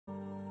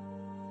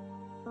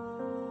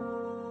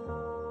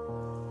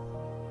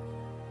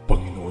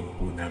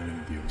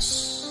naming Diyos.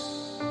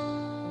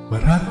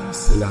 Maraming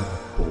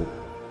salamat po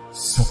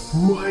sa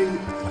buhay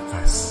at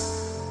lakas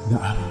na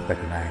aming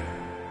taglay,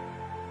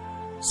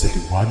 sa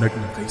liwanag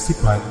ng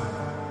kaisipan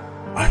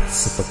at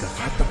sa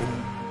pagkakataong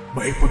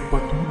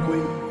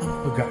maipagpatuloy ang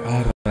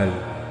pag-aaral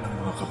ng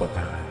mga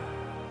kabataan.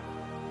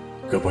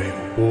 Gabayan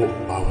mo po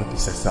ang bawat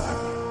isa sa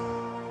amin.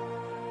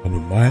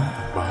 Anuman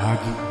ang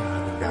bahagi na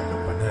aming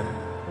gagampanan,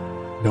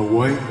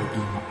 naway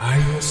maging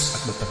maayos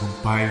at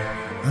matagumpay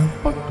ang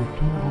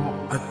pagtuturo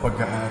at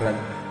pag-aaral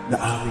na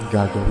aming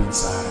gagawin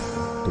sa araw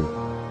na ito.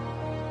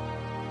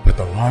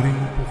 Patawarin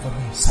mo po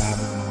kami sa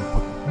aming mga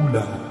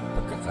pagkulang at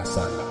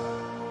pagkakasala.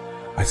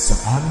 At sa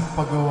aming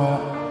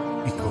paggawa,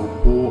 ikaw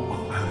po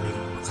ang aming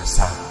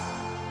makasama.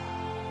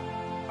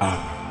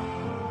 Amen.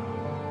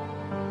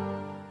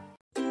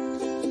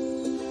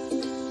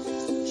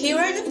 Here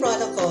are the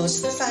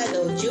protocols to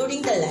follow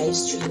during the live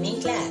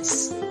streaming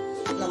class.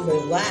 Number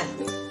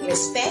 1,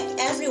 respect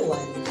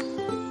everyone.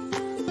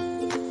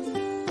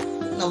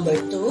 Number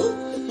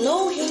 2,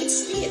 no hate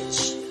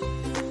speech.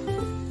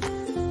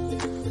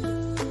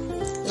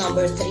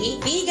 Number 3,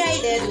 be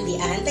guided with the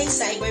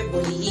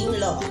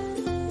anti-cyberbullying law.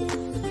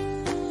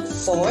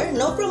 4,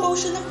 no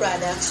promotion of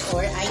products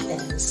or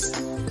items.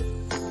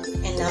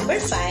 And number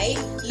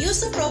 5,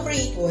 use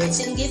appropriate words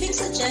in giving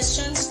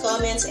suggestions,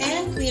 comments,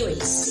 and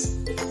queries.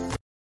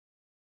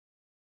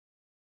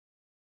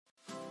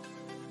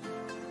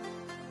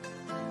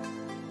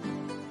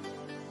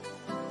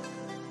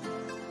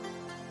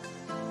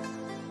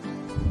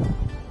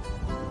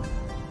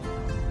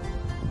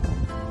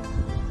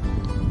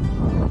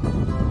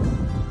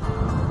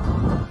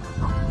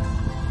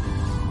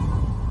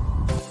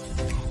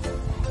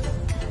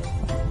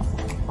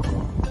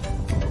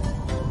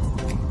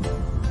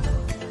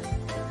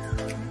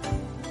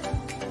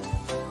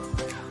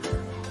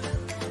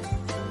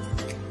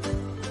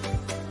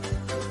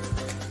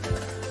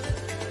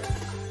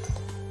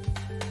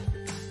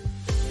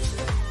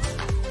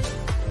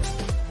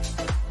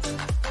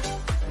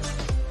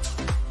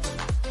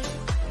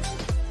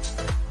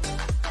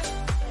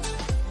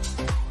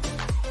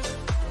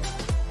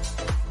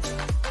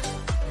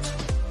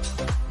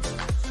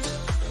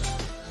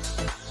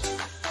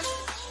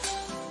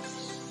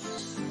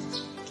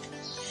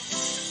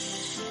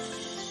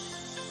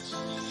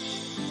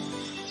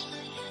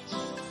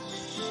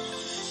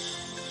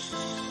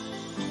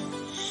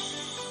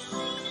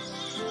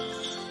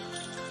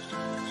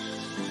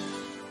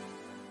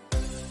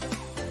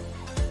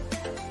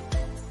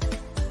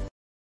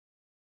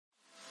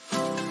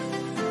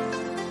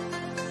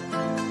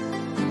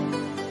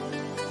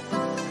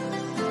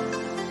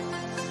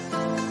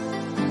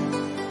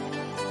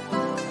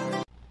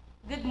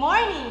 Good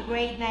morning,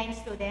 grade 9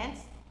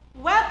 students.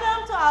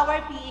 Welcome to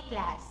our PE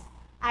class.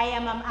 I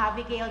am Ma'am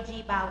AVEGAIL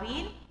G.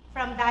 BAUIN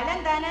from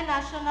Dalandanan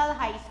National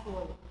High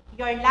School,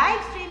 your live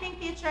streaming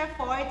teacher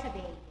for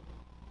today.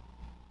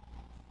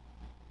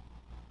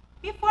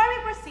 Before we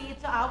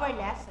proceed to our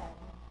lesson,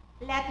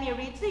 let me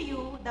read to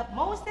you the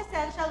most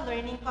essential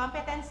learning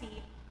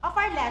competency of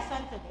our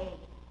lesson today.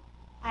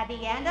 At the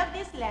end of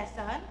this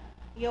lesson,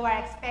 you are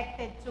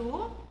expected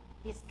to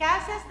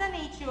discusses the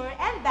nature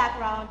and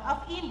background of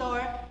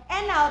indoor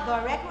and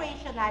outdoor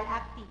recreational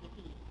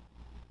activity.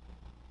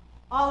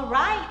 All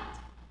right,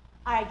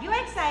 are you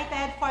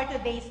excited for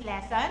today's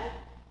lesson?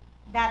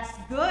 That's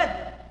good.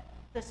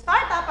 To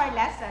start up our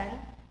lesson,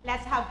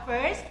 let's have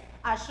first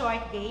a short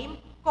game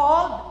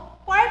called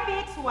 4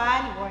 Picks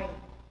 1 Word.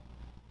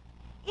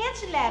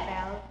 Each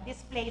level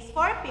displays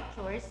 4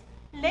 pictures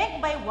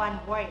linked by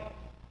 1 word.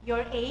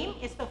 Your aim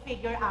is to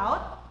figure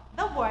out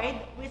the word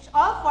which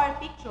all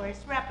 4 pictures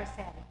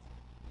represent.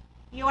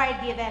 You are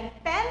given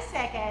 10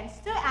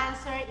 seconds to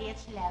answer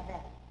each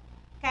level.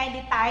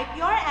 Kindly type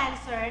your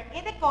answer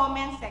in the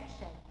comment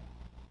section.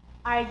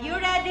 Are you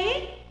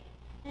ready?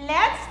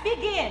 Let's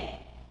begin.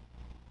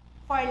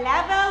 For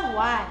level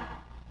 1.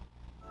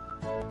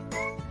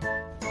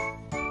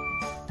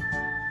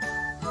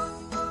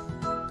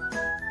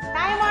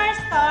 Timer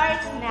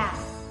starts now.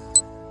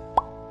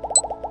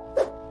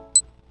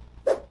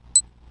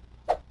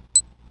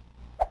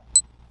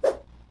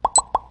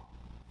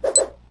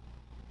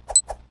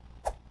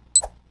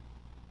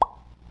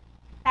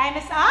 Time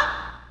is up.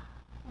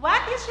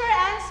 What is your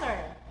answer?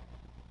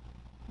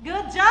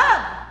 Good job.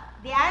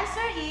 The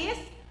answer is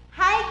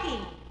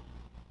hiking.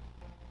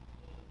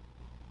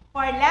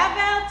 For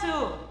level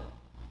 2.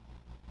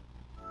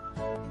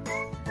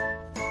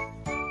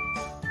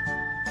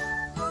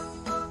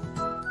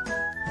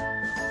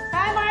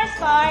 Timer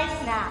starts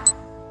now.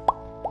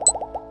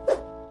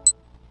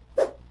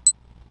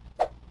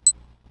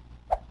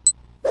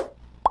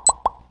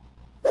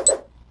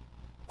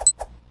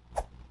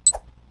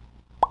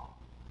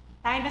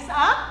 Time is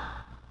up.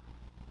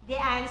 The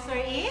answer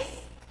is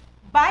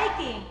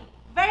biking.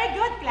 Very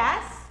good,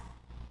 class.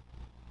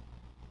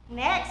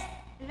 Next,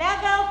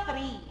 level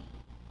 3.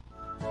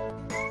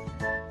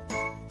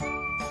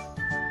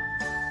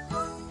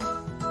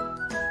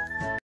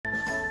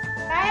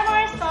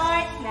 Timer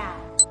starts now.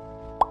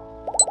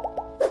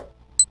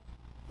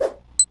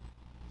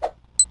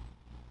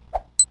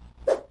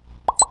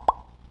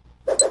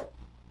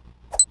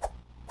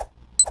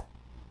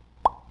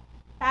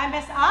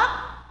 Time is up.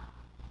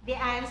 The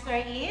answer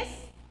is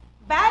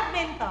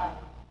badminton.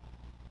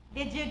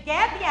 Did you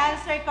get the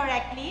answer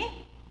correctly?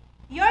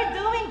 You're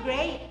doing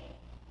great.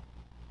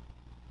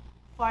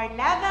 For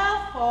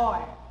level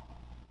 4.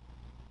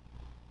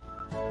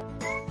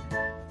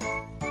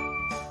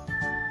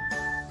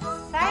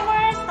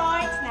 Timer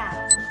starts now.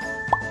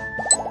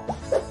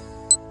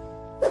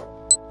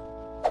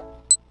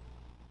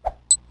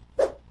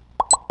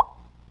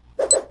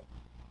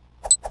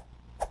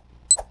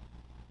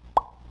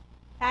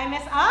 Time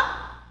is up.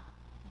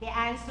 The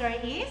answer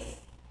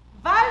is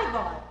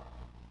volleyball.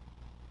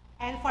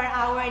 And for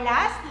our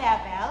last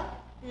level,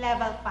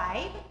 level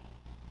 5,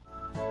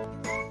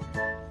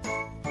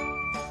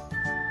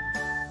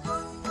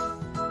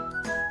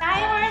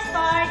 timer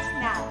starts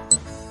now.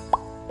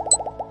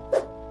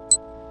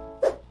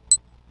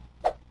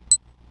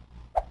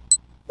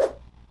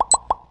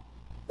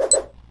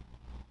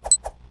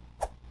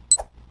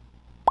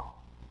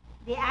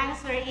 The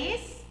answer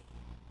is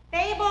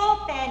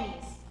table tennis.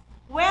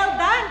 Well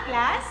done,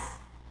 class!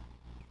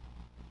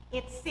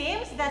 It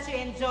seems that you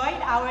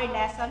enjoyed our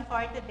lesson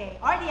for today,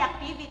 or the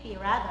activity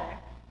rather.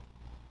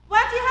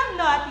 What you have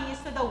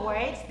noticed to the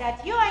words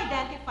that you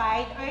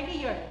identified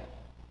earlier,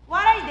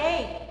 what are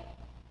they?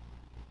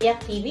 The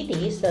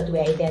activities that we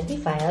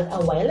identified a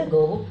while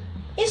ago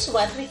is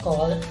what we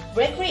call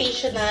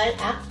recreational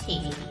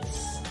activities.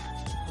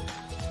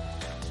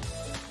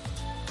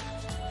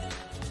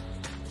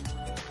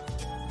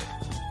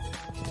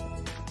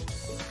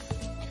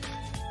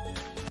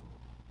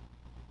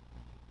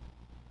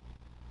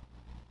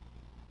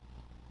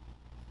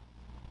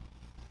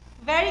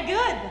 Very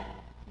good!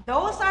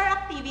 Those are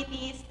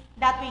activities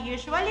that we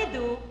usually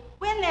do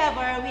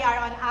whenever we are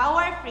on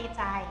our free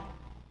time.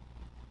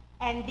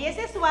 And this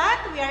is what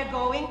we are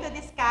going to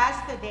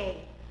discuss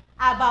today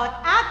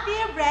about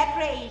active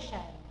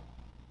recreation.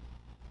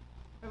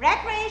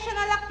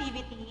 Recreational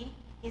activity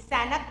is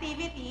an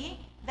activity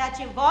that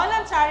you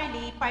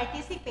voluntarily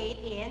participate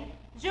in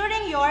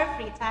during your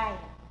free time.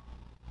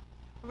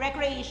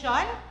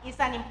 Recreation is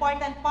an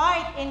important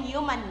part in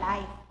human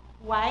life.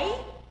 Why?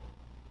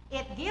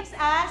 It gives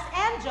us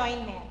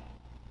enjoyment.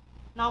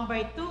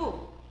 Number 2,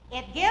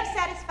 it gives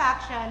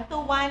satisfaction to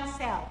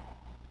oneself.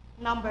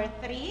 Number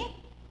 3,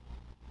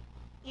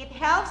 it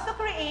helps to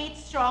create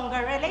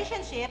stronger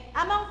relationship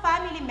among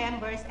family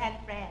members and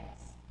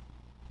friends.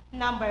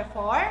 Number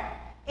 4,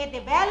 it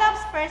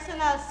develops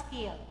personal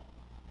skill.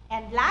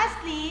 And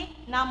lastly,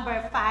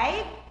 number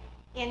 5,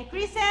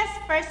 increases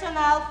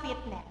personal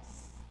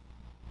fitness.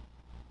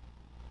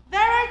 There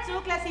are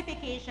 2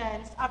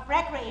 classifications of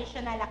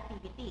recreational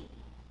activity: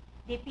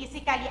 the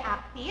physically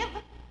active,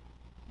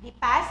 the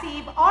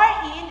passive or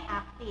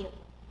inactive.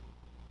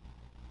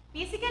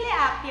 Physically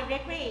active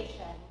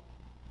recreation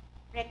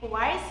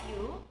requires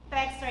you to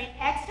exert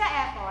extra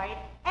effort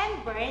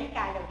and burn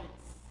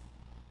calories.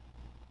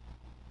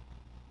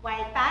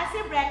 While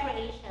passive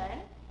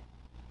recreation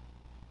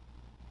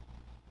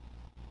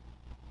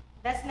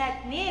does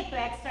not need to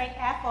exert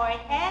effort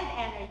and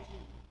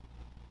energy.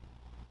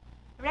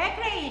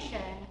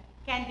 Recreation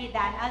can be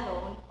done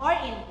alone or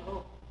in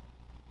group.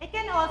 It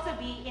can also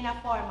be in a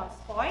form of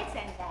sports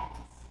and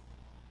dance.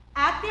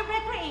 Active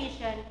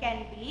recreation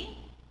can be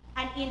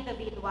an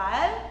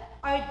individual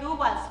or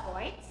dual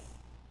sports.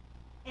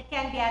 It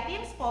can be a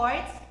team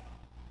sports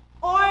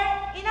or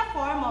in a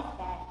form of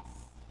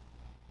dance.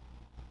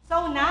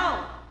 So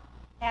now,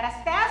 let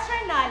us test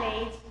your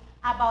knowledge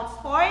about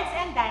sports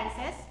and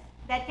dances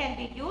that can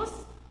be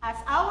used as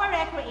our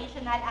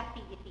recreational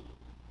activity.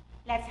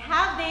 Let's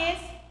have this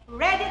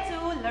ready to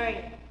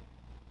learn.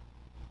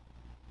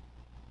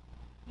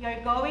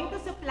 You're going to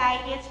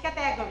supply each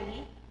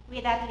category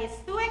with at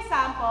least 2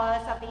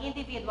 examples of the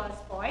individual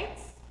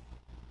sports,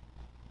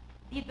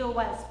 the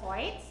dual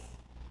sports,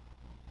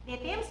 the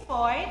team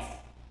sports,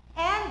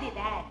 and the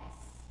dance.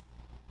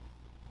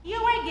 You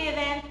were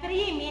given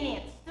 3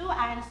 minutes to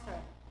answer.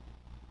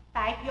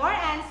 Type your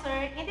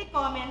answer in the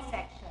comment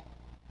section.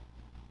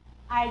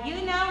 Are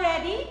you now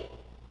ready?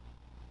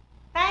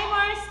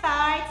 Timer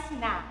starts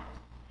now.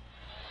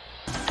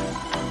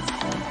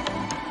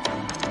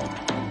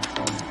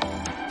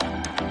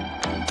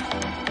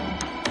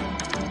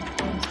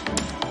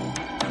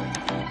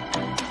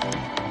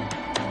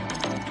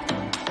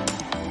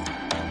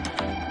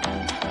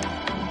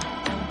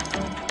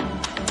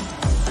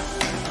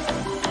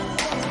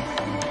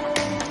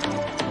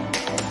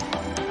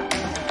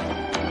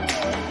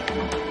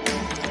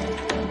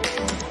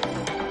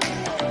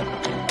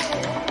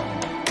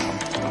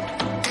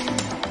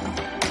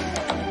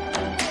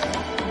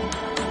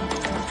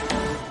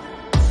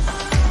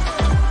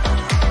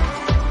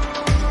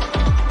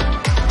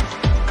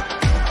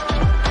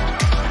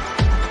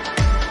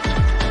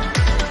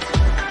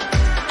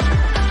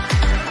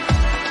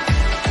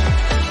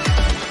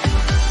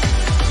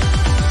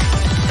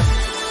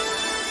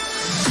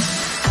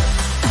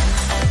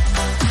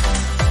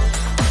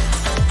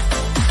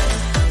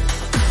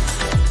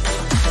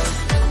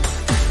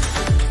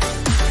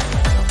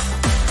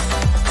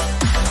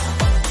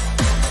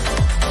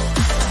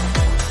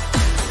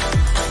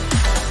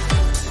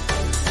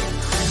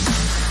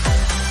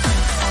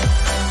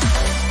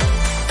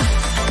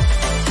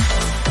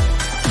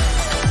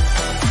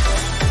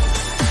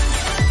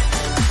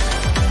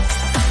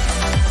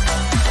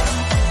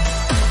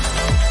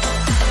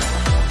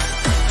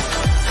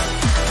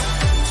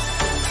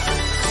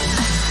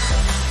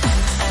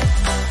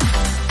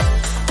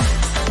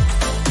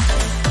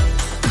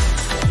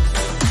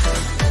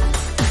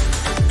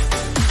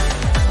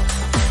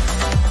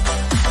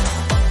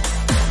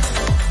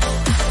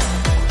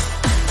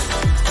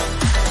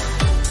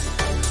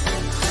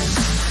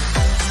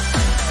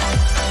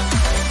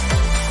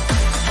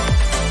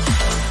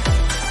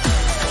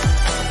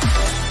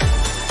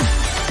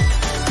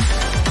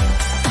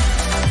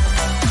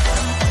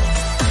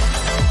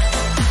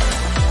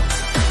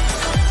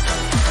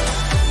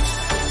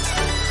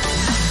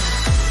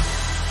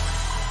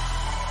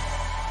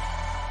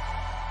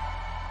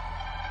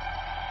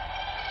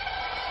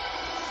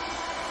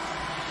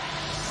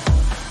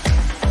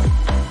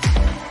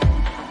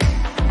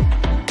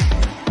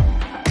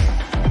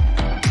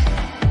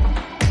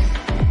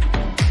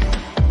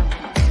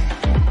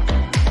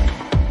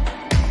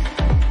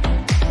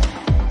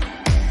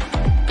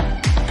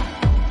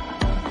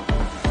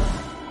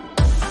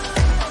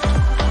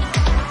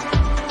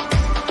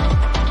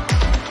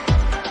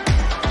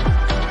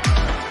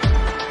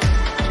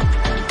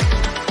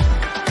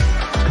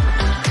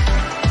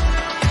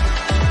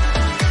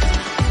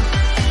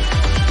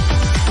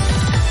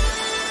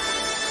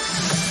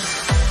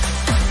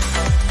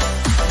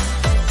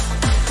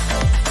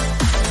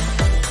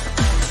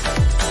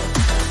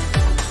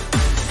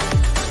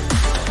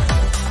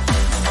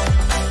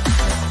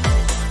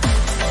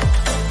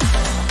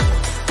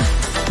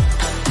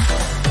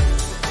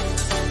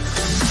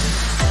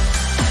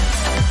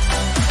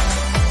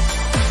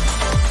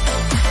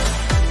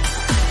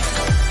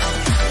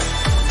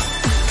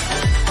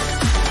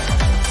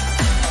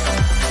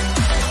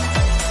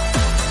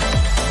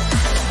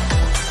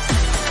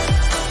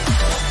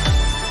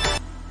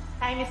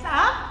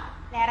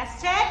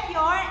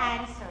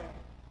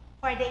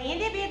 For the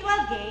individual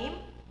game,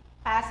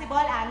 possible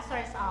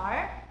answers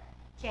are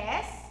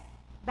chess,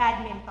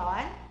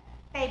 badminton,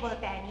 table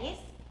tennis,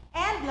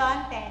 and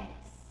lawn tennis.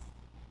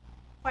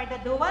 For the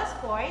dual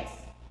sports,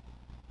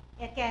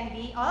 it can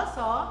be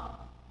also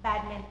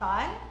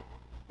badminton,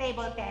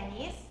 table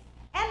tennis,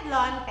 and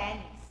lawn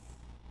tennis.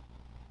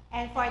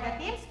 And for the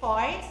team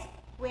sports,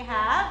 we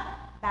have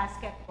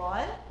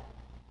basketball,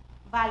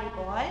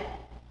 volleyball,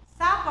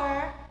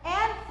 soccer,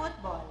 and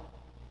football.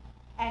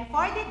 And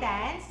for the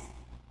dance,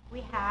 we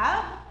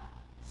have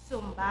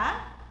Zumba,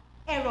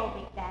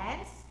 aerobic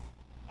dance,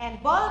 and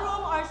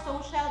ballroom or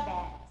social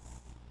dance.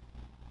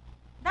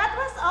 That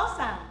was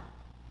awesome!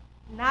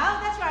 Now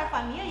that you are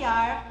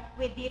familiar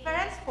with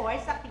different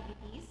sports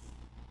activities,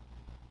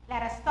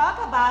 let us talk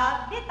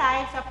about the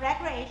types of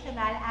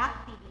recreational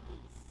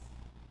activities.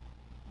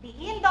 The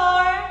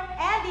indoor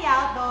and the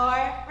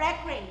outdoor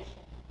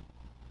recreation.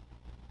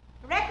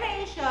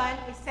 Recreation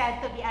is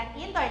said to be an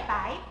indoor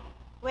type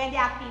when the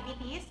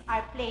activities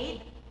are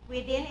played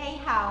within a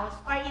house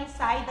or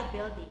inside the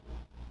building,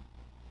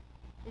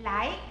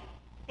 like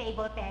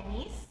table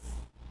tennis,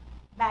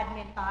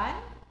 badminton,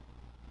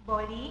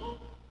 bowling,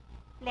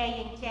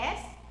 playing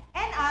chess,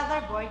 and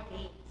other board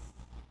games.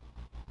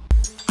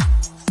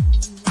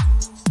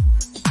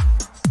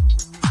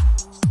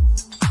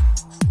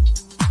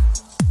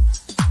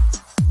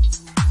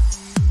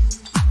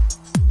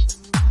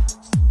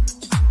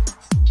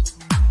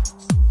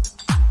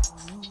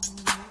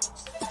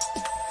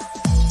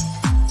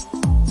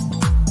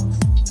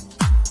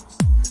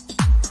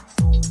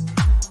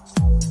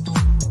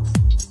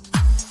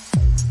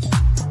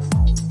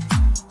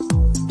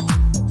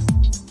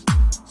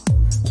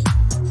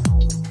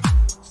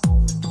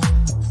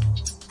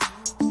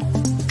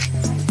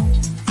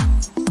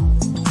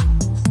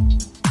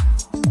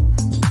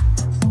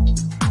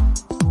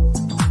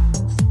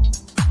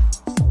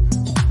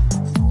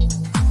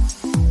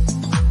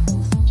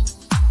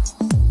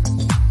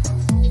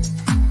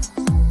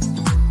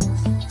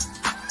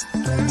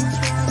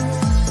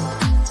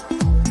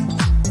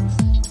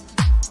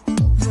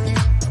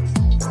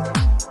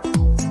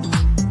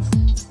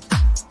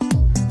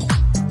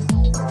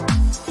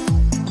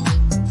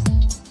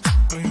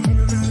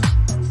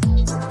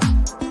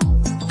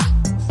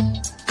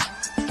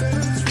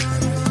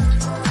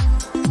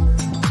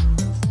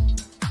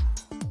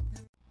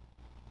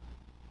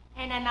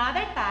 And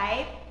another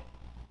type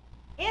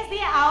is the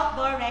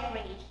outdoor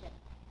recreation,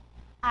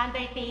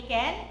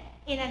 undertaken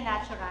in a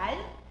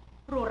natural,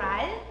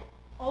 rural,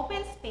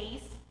 open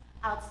space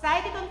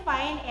outside the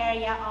confined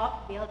area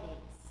of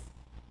buildings,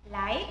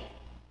 like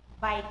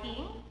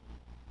biking,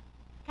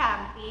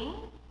 camping,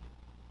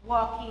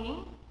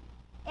 walking,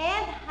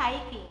 and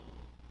hiking.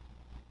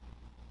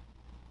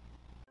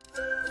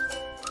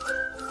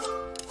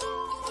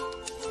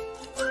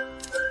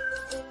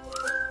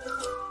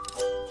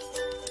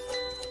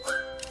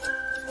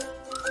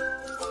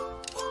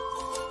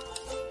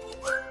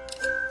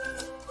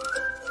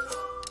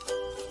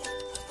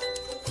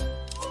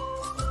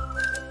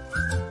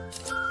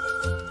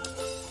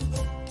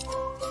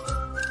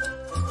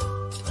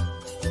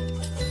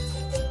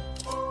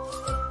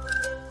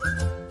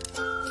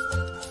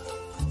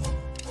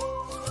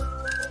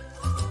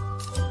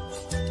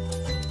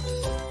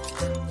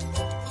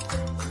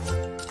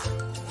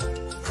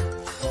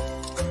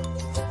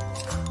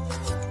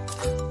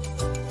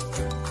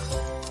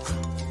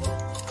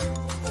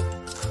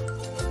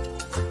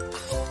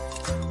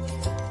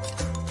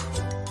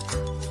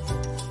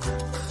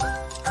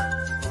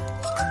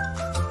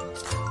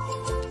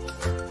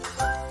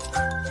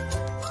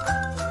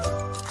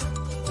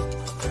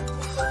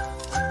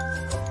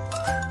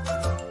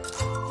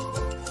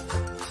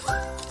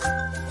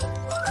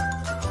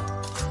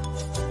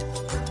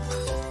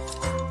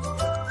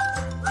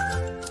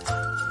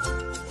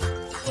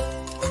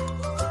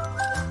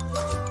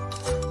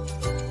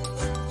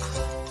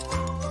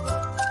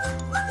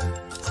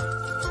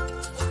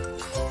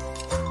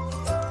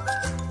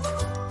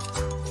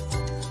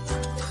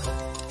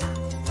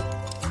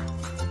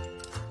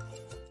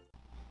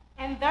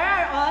 There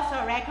are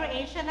also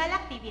recreational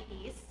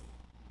activities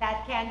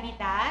that can be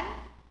done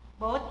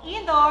both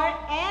indoor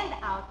and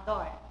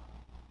outdoor,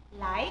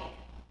 like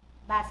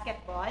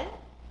basketball,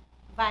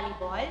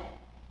 volleyball,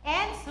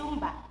 and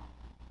Zumba.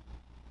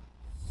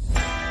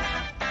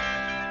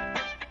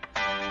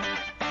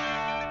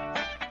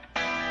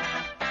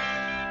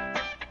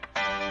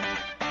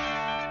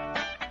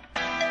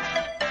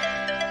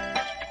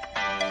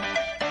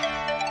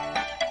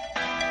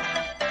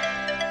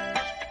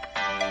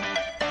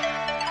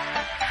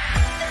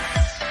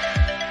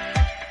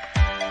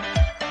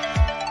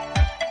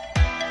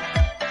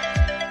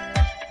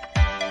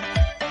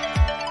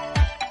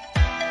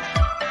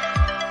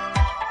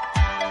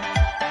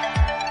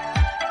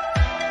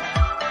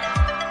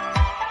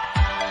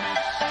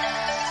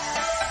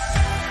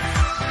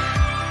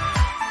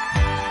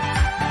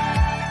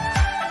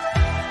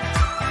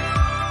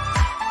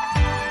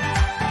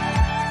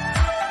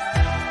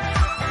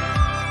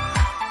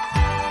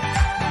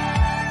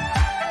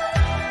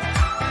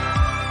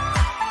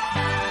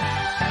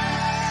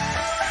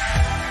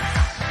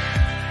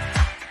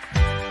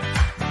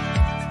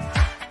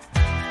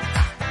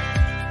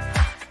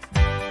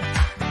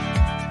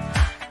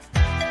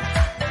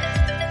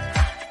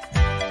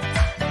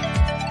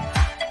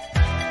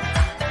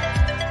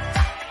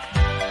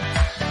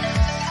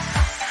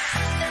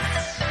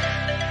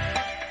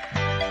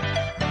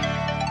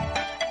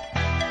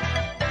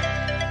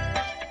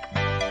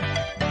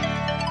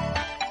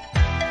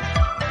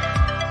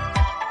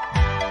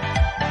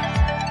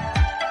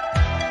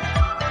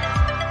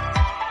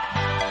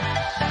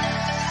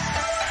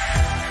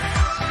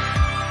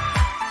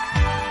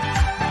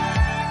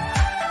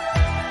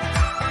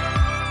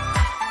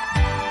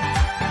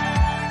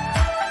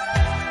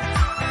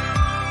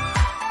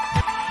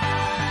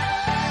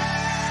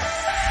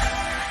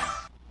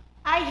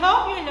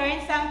 hope you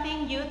learned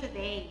something new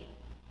today.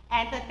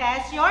 And to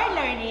test your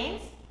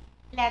learnings,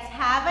 let's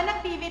have an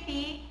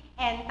activity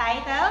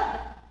entitled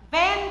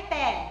Venn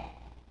 10.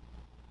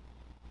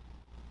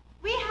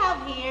 We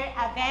have here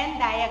a Venn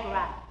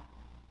diagram.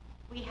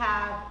 We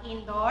have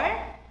indoor,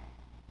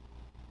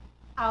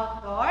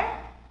 outdoor,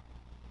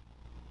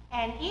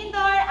 and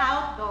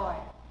indoor-outdoor.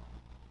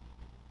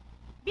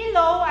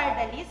 Below are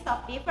the list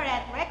of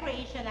different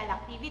recreational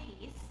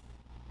activities.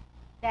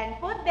 Then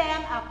put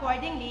them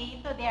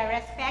accordingly to their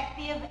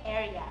respective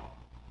area.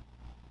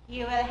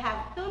 You will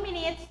have 2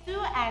 minutes to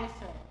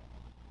answer.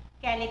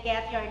 Can you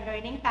get your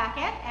learning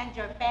packet and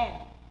your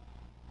pen?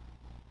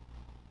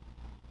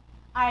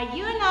 Are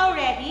you now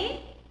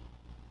ready?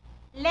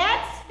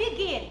 Let's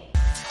begin.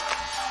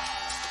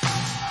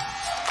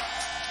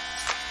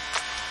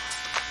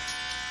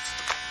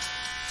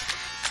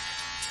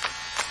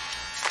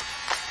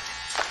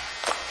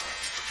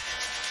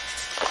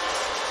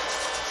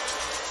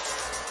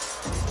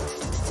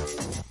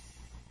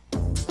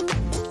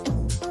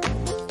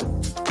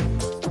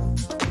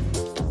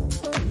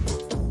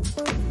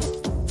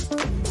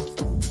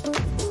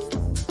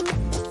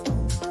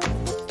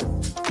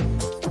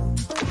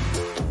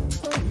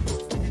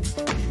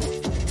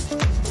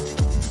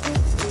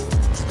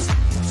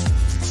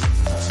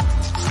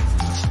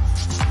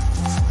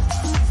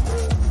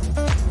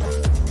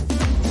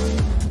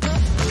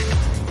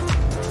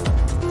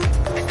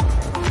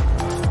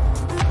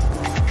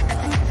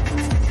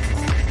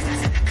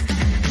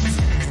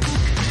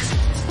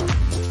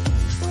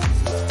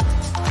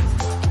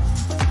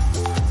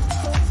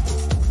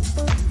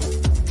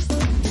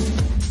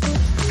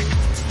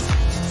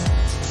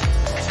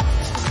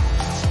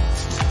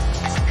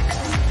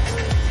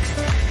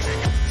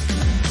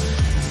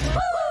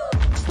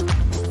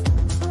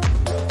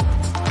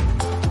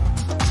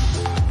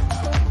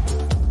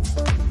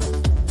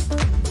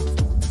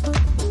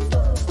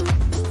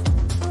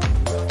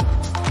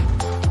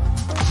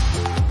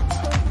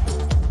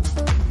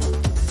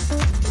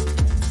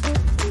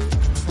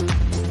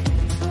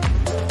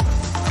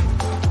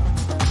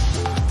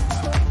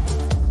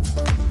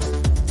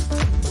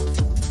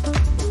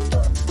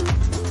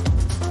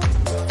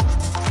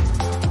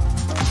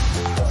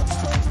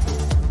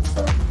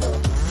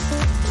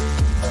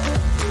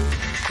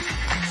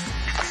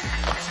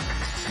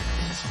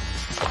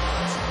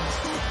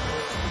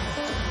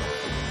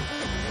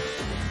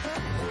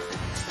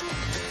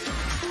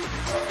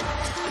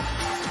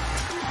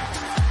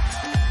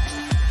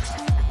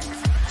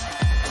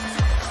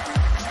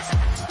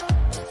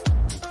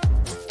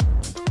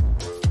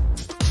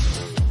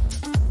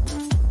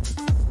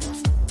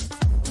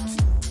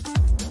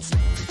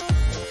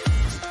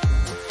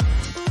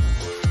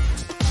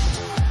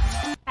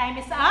 Time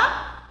is up.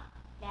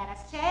 Let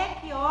us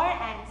check your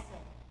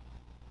answer.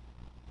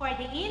 For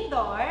the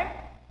indoor,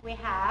 we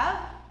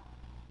have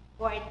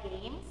board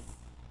games,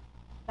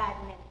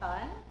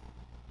 badminton,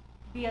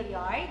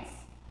 billiards,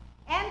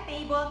 and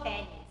table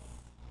tennis.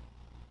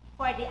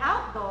 For the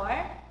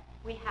outdoor,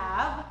 we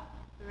have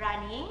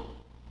running,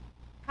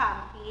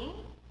 camping,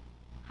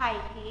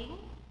 hiking,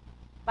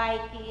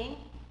 biking,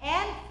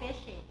 and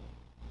fishing.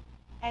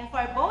 And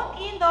for both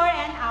indoor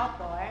and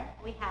outdoor,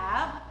 we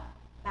have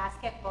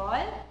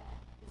basketball,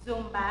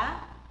 Zumba,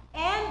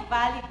 and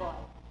volleyball.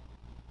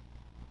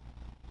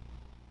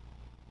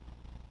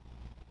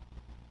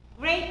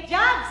 Great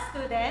job,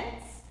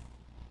 students!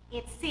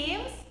 It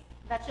seems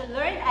that you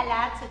learned a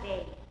lot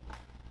today.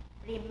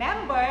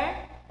 Remember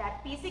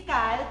that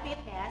physical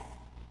fitness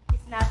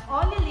is not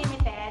only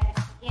limited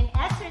in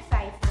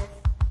exercises,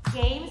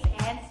 games,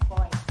 and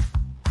sports.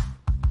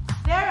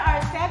 There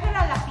are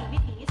several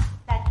activities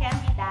that can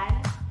be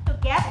done to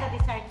get the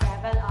desired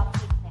level of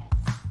fitness.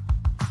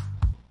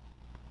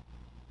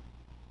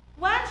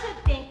 One should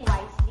think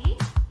wisely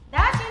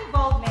that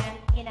involvement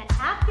in an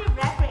active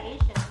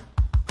recreation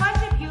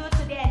contributes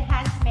to the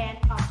enhancement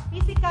of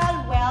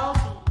physical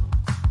well-being.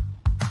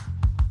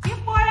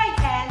 Before I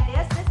end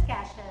this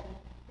discussion,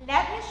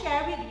 let me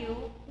share with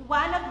you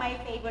one of my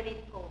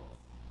favorite quotes.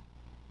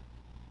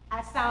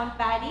 A sound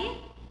body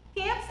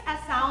keeps a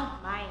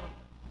sound mind,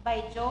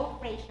 by Joe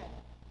Frazier.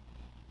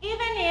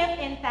 Even if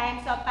in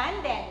times of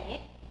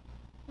pandemic,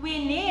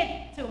 we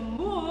need to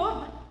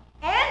move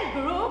and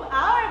groove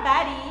our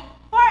body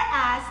for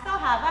us to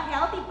have a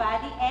healthy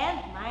body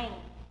and mind.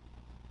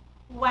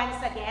 Once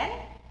again,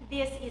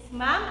 this is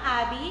Ma'am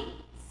Abby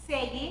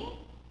saying,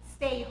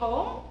 stay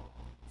home,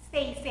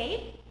 stay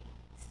safe,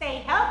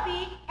 stay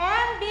healthy,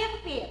 and be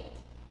fit.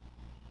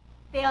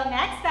 Till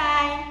next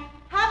time,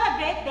 have a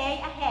great day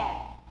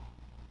ahead.